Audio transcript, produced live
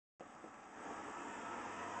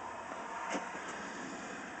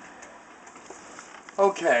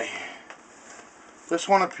Okay, this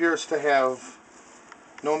one appears to have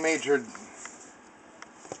no major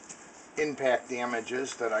impact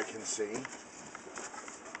damages that I can see.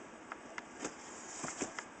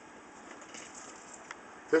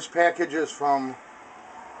 This package is from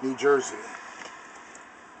New Jersey,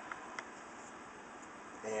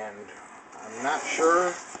 and I'm not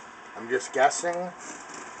sure, I'm just guessing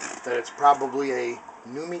that it's probably a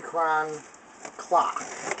Numicron clock.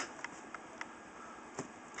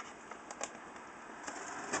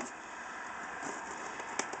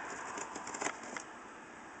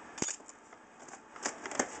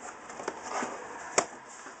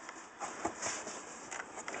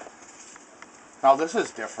 Now this is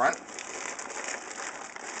different.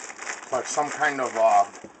 It's like some kind of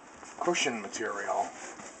cushion material.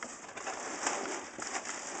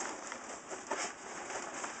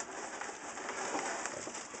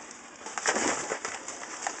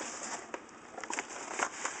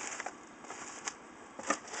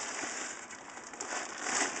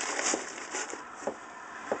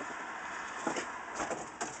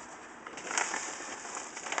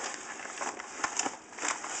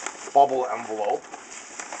 Bubble envelope.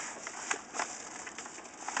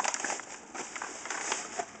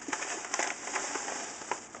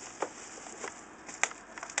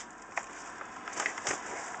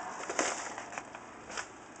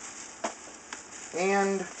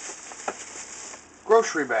 And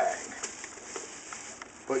grocery bag.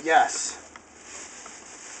 But yes,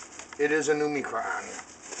 it is a Numicron.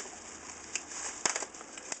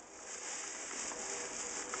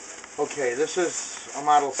 Okay, this is a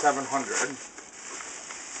model 700.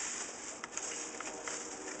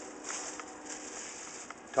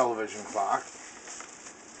 Television clock.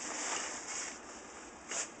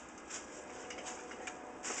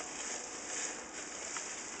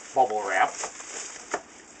 Bubble wrap.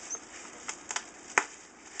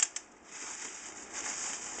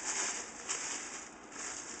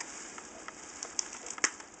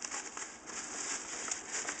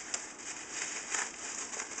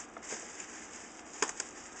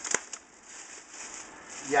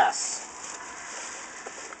 Yes.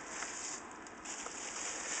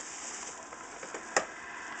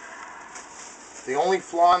 The only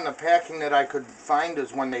flaw in the packing that I could find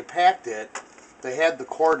is when they packed it, they had the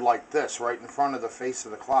cord like this right in front of the face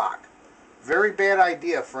of the clock. Very bad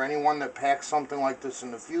idea for anyone that packs something like this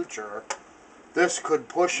in the future. This could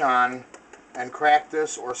push on and crack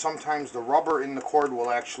this, or sometimes the rubber in the cord will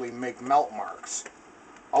actually make melt marks.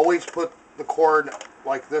 Always put the cord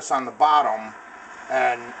like this on the bottom,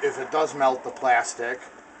 and if it does melt the plastic,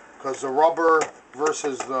 because the rubber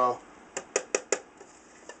versus the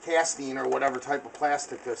castine or whatever type of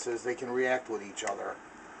plastic this is, they can react with each other.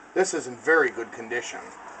 This is in very good condition.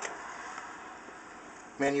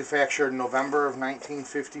 Manufactured in November of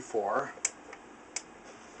 1954.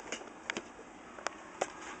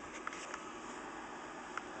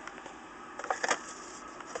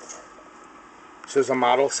 This is a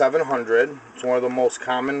model 700. It's one of the most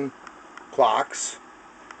common clocks.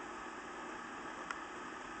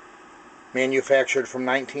 Manufactured from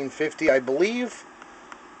 1950, I believe.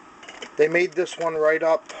 They made this one right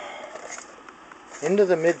up into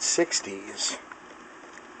the mid-60s.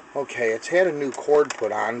 Okay, it's had a new cord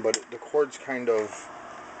put on, but the cord's kind of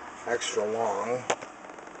extra long.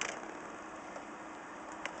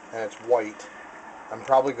 And it's white. I'm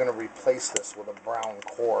probably going to replace this with a brown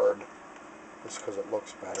cord, just because it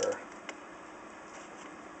looks better.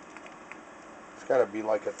 It's got to be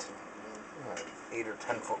like a 8 or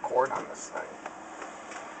 10 foot cord on this thing.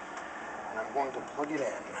 And I'm going to plug it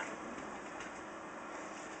in.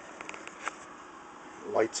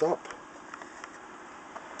 Lights up.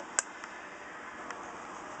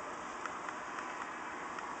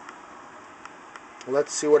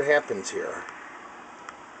 Let's see what happens here.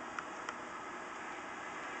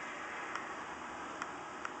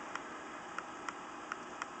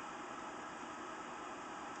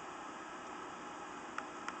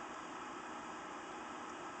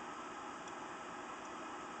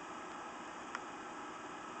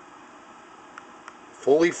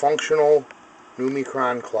 Fully functional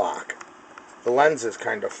Numicron clock. The lens is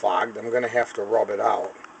kind of fogged. I'm going to have to rub it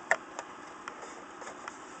out.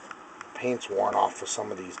 Paint's worn off of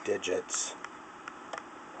some of these digits.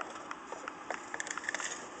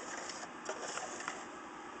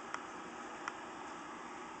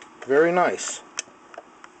 Very nice.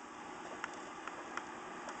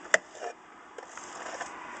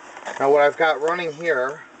 Now what I've got running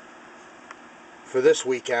here for this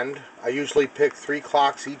weekend, I usually pick 3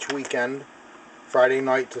 clocks each weekend, Friday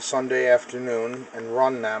night to Sunday afternoon, and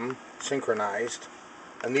run them synchronized.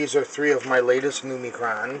 And these are 3 of my latest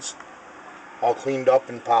Numicrons, all cleaned up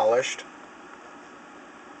and polished.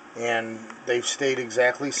 And they've stayed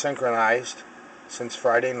exactly synchronized since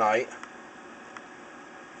Friday night.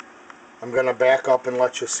 I'm going to back up and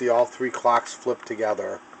let you see all 3 clocks flip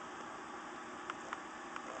together.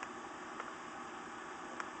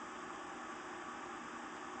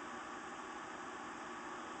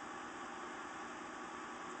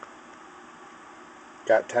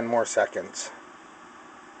 Got 10 more seconds.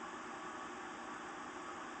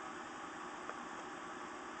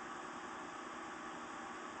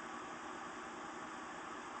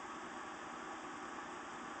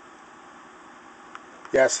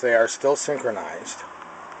 Yes, they are still synchronized.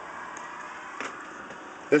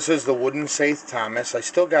 This is the wooden Saith Thomas. I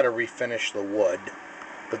still got to refinish the wood,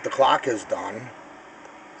 but the clock is done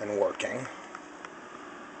and working.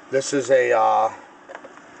 This is a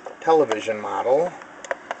television model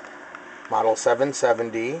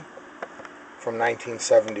 770 from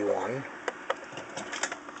 1971.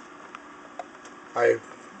 I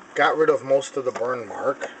got rid of most of the burn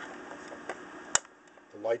mark.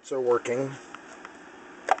 The lights are working.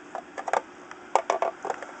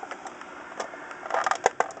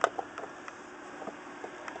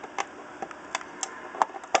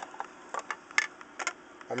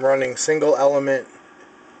 I'm running single element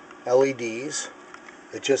LEDs.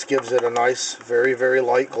 It just gives it a nice, very, very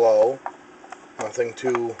light glow. Nothing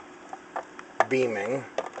too beaming.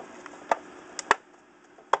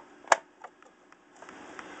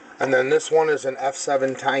 And then this one is an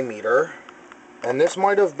F7 time meter. And this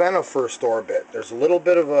might have been a first orbit. There's a little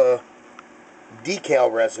bit of a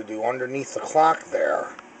decal residue underneath the clock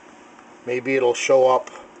there. Maybe it'll show up.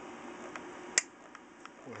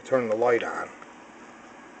 Let me turn the light on.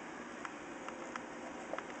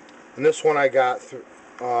 And this one I got,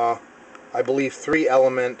 I believe, 3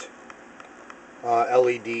 element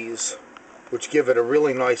LEDs, which give it a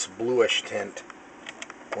really nice bluish tint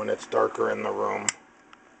when it's darker in the room.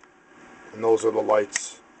 And those are the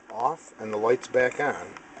lights off and the lights back on.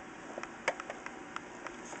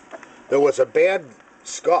 There was a bad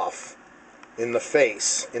scuff in the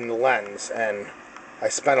face, in the lens, and I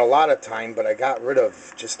spent a lot of time, but I got rid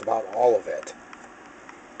of just about all of it.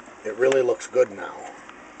 It really looks good now.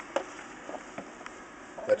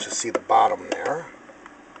 Let's just see the bottom there.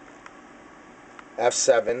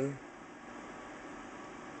 F7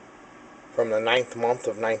 from the 9th month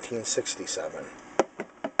of 1967.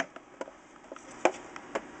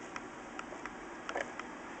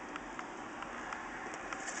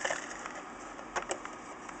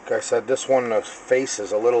 Like I said, this one, the face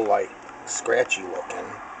is a little like scratchy looking.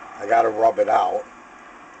 I gotta rub it out,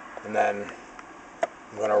 and then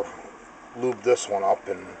I'm gonna lube this one up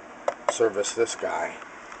and service this guy.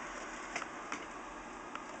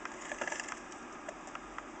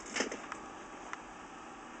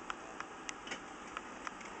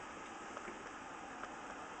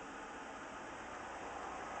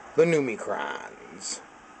 The Numicrons.